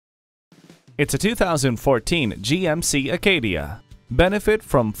It's a 2014 GMC Acadia. Benefit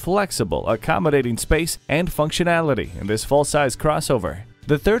from flexible, accommodating space and functionality in this full-size crossover.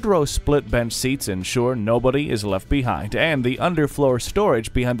 The third-row split bench seats ensure nobody is left behind, and the underfloor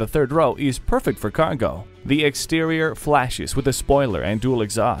storage behind the third row is perfect for cargo. The exterior flashes with a spoiler and dual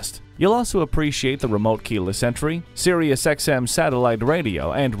exhaust. You'll also appreciate the remote keyless entry, Sirius XM satellite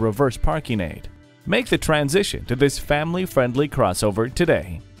radio, and reverse parking aid. Make the transition to this family-friendly crossover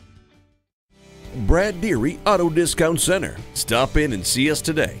today. Brad Deery Auto Discount Center. Stop in and see us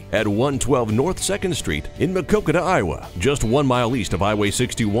today at 112 North 2nd Street in Maquoketa, Iowa, just 1 mile east of Highway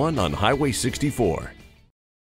 61 on Highway 64.